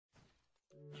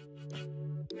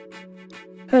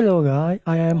Hello guys,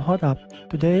 I am Hot Up.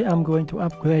 Today I'm going to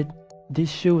upgrade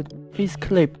this suit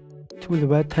Eclipse to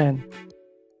level 10.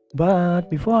 But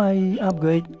before I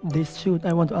upgrade this suit,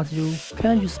 I want to ask you,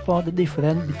 can you spot the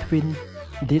difference between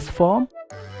this form?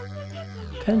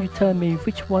 Can you tell me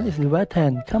which one is level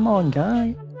 10? Come on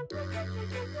guys.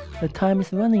 The time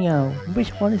is running out. Which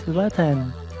one is level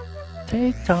 10?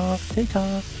 Take talk.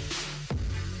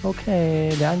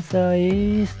 Okay, the answer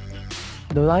is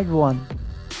the right one.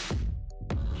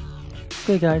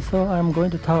 Okay guys, so I'm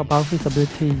going to talk about his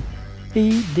ability.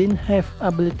 He didn't have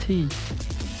ability,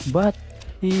 but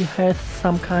he has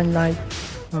some kind like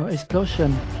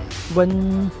explosion.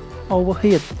 When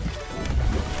overhit,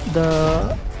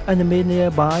 the enemy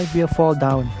nearby will fall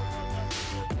down.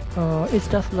 It's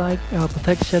just like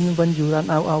protection when you run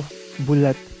out of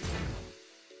bullet.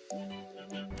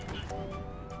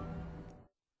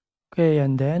 Okay,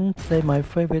 and then play my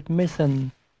favorite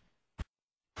mission.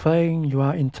 Frank, you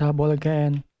are in trouble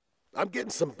again. I'm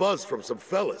getting some buzz from some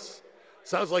fellas.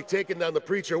 Sounds like taking down the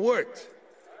preacher worked.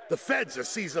 The feds are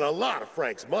seizing a lot of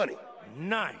Frank's money.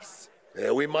 Nice.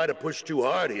 Yeah, we might have pushed too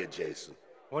hard here, Jason.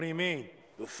 What do you mean?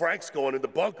 Well, Frank's going into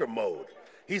bunker mode.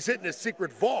 He's hitting his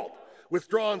secret vault,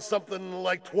 withdrawing something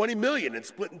like 20 million and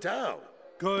splitting town.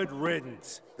 Good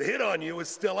riddance. The hit on you is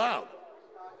still out.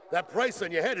 That price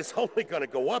on your head is only gonna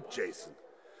go up, Jason.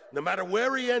 No matter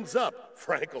where he ends up,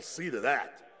 Frank will see to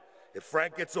that. If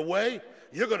Frank gets away,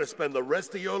 you're gonna spend the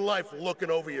rest of your life looking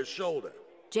over your shoulder.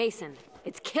 Jason,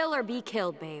 it's kill or be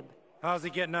killed, babe. How's he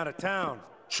getting out of town?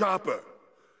 Chopper.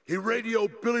 He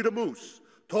radioed Billy the Moose,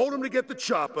 told him to get the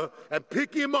chopper and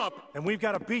pick him up. And we've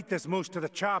got to beat this moose to the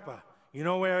chopper. You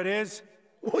know where it is?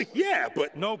 Well, yeah,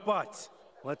 but... No buts.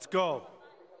 Let's go.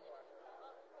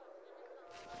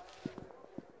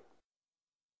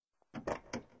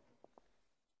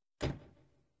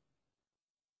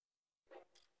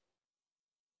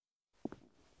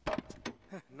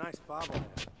 Nice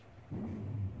bobblehead.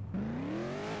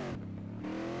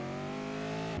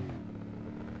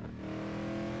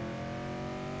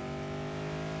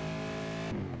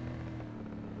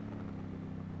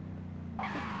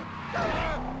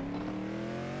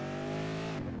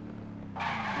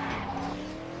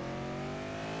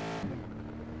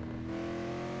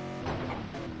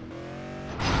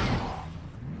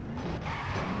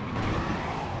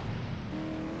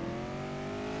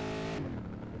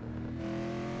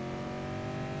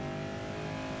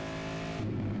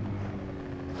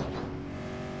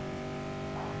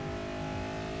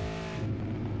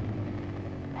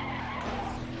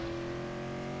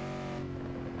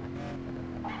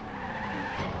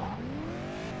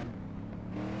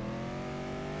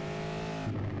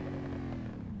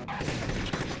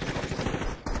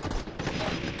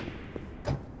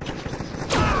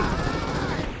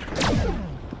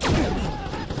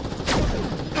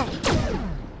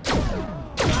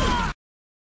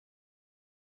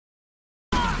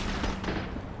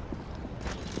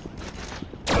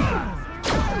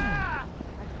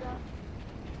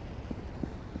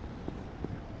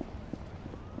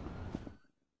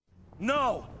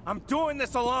 No! I'm doing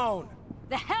this alone!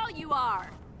 The hell you are!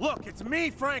 Look, it's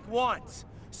me Frank wants,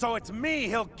 so it's me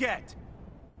he'll get.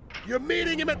 You're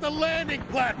meeting him at the landing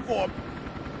platform.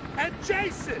 And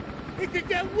Jason, he could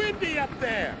get windy up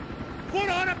there. Put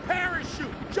on a parachute,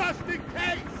 just in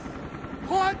case.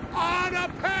 Put on a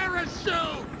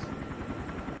parachute!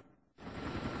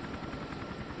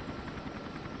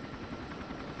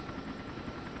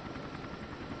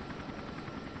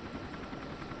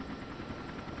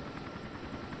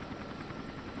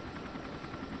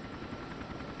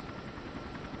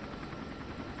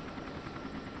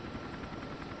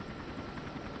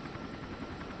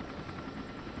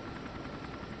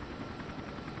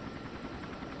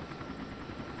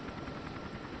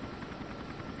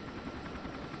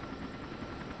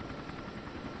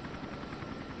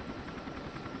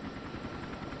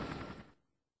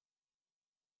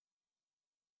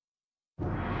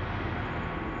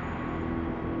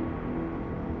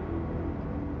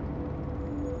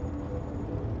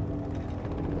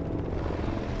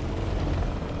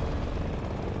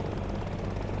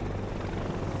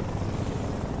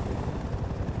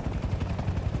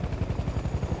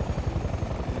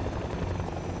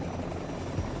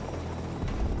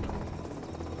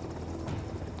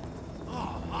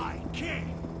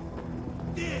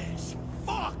 This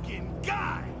fucking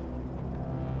guy!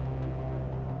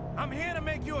 I'm here to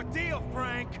make you a deal,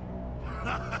 Frank.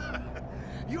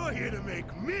 You're here to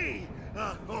make me?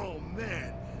 Oh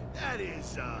man,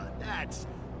 that's...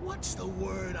 What's the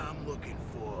word I'm looking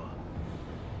for?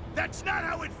 That's not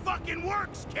how it fucking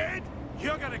works, kid!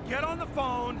 You're gonna get on the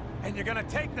phone, and you're gonna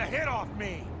take the hit off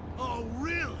me. Oh,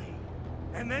 really?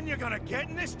 And then you're gonna get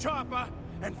in this chopper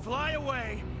and fly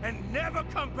away and never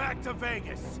come back to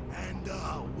Vegas. And,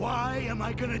 why am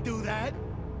I gonna do that?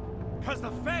 Because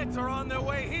the feds are on their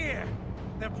way here.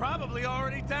 They're probably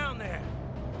already down there,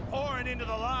 pouring into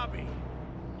the lobby.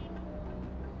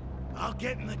 I'll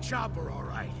get in the chopper, all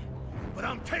right. But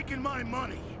I'm taking my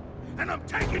money, and I'm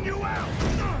taking you out!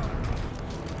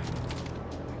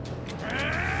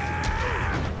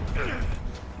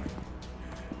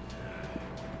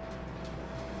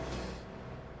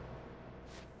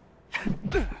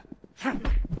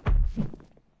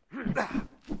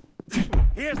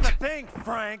 Here's the thing,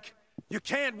 Frank. You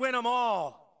can't win them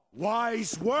all.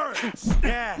 Wise words!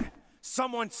 Yeah,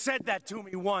 someone said that to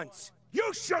me once.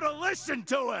 You should have listened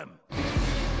to him!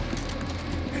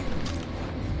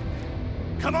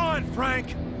 Come on,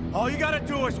 Frank. All you gotta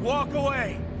do is walk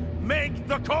away. Make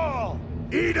the call.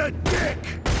 Eat a dick!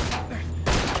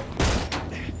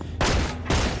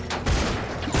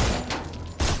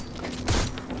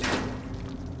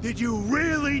 Did you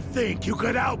really think you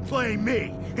could outplay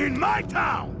me in my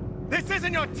town? This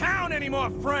isn't your town anymore,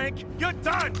 Frank. You're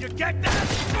done. You get that?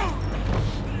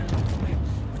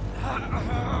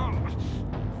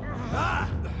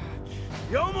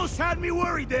 You almost had me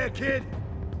worried there, kid.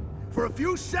 For a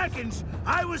few seconds,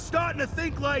 I was starting to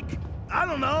think like, I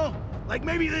don't know, like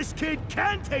maybe this kid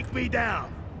can take me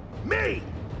down. Me,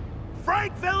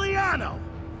 Frank Veliano.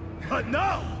 But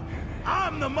no,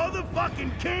 I'm the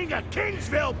motherfucking king of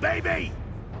Kingsville, baby!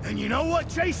 And you know what,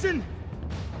 Jason?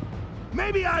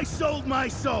 Maybe I sold my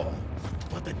soul,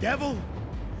 but the devil,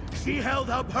 she held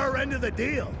up her end of the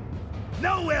deal.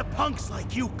 Nowhere punks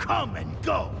like you come and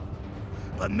go.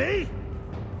 But me,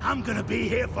 I'm gonna be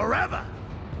here forever.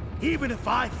 Even if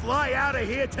I fly out of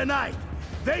here tonight,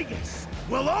 Vegas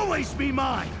will always be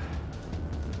mine.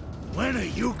 When are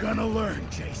you gonna learn,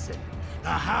 Jason? The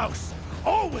house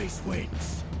always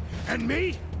wins. And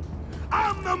me,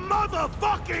 I'm the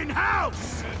motherfucking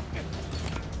house!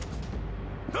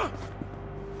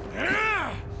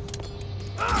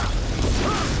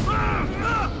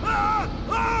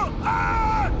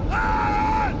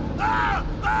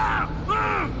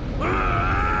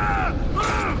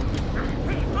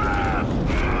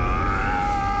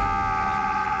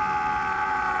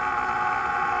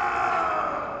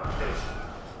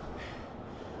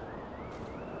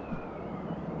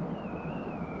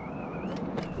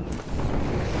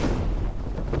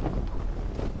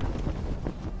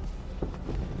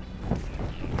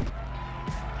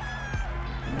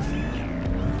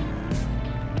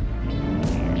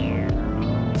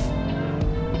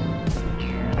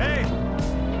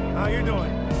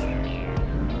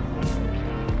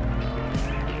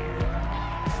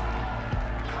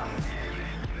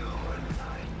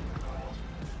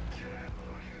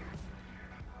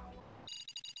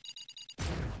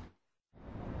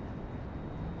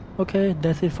 Okay,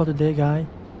 that's it for today, guys.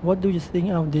 What do you think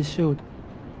of this shoot?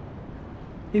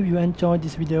 If you enjoyed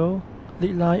this video,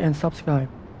 click like and subscribe.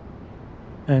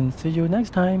 And see you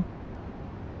next time.